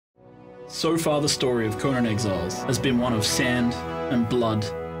So far the story of Conan Exiles has been one of sand and blood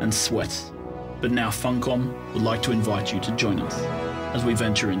and sweat, but now Funcom would like to invite you to join us as we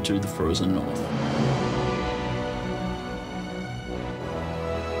venture into the frozen north.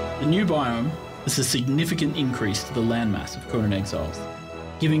 The new biome is a significant increase to the landmass of Conan Exiles,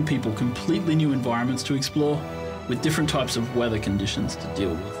 giving people completely new environments to explore with different types of weather conditions to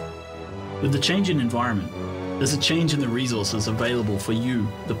deal with. With the change in environment, there's a change in the resources available for you,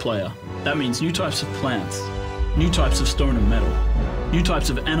 the player. That means new types of plants, new types of stone and metal, new types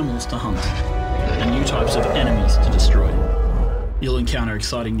of animals to hunt, and new types of enemies to destroy. You'll encounter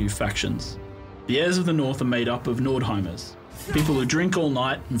exciting new factions. The heirs of the North are made up of Nordheimers, people who drink all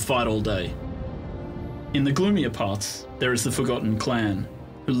night and fight all day. In the gloomier parts, there is the Forgotten Clan,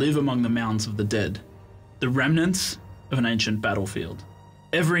 who live among the mounds of the dead, the remnants of an ancient battlefield.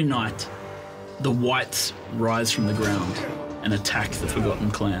 Every night, the Whites rise from the ground and attack the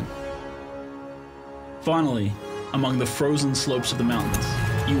Forgotten Clan. Finally, among the frozen slopes of the mountains,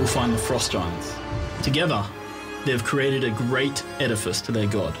 you will find the Frost Giants. Together, they have created a great edifice to their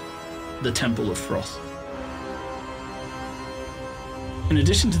god, the Temple of Frost. In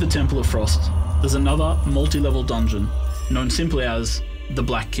addition to the Temple of Frost, there's another multi-level dungeon known simply as the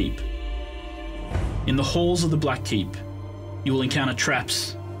Black Keep. In the halls of the Black Keep, you will encounter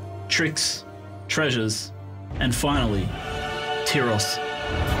traps, tricks, treasures, and finally, Tyros,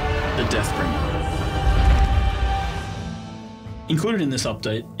 the Deathbringer. Included in this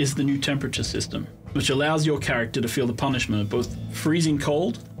update is the new temperature system, which allows your character to feel the punishment of both freezing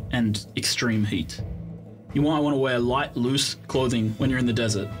cold and extreme heat. You might want to wear light, loose clothing when you're in the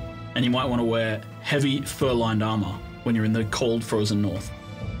desert, and you might want to wear heavy, fur-lined armor when you're in the cold, frozen north.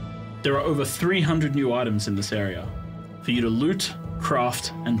 There are over 300 new items in this area for you to loot,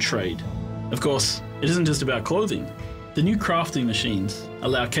 craft, and trade. Of course, it isn't just about clothing. The new crafting machines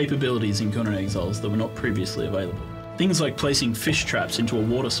allow capabilities in Conan Exiles that were not previously available. Things like placing fish traps into a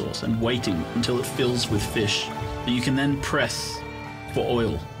water source and waiting until it fills with fish that you can then press for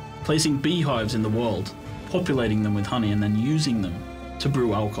oil. Placing beehives in the world, populating them with honey and then using them to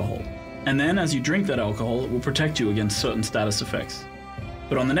brew alcohol. And then as you drink that alcohol, it will protect you against certain status effects.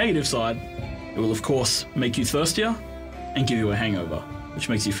 But on the negative side, it will of course make you thirstier and give you a hangover, which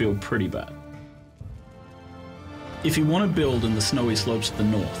makes you feel pretty bad. If you want to build in the snowy slopes of the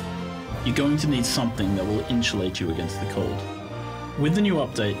north, you're going to need something that will insulate you against the cold. With the new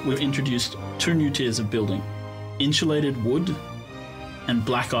update, we've introduced two new tiers of building: insulated wood and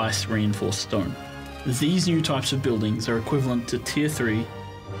black ice reinforced stone. These new types of buildings are equivalent to Tier 3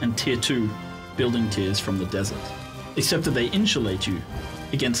 and Tier 2 building tiers from the desert, except that they insulate you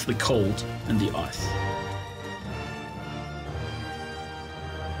against the cold and the ice.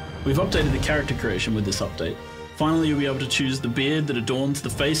 We've updated the character creation with this update. Finally, you'll be able to choose the beard that adorns the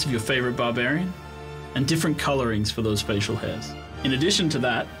face of your favorite barbarian, and different colorings for those facial hairs. In addition to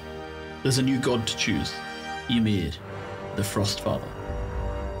that, there's a new god to choose, Ymir, the Frost Father.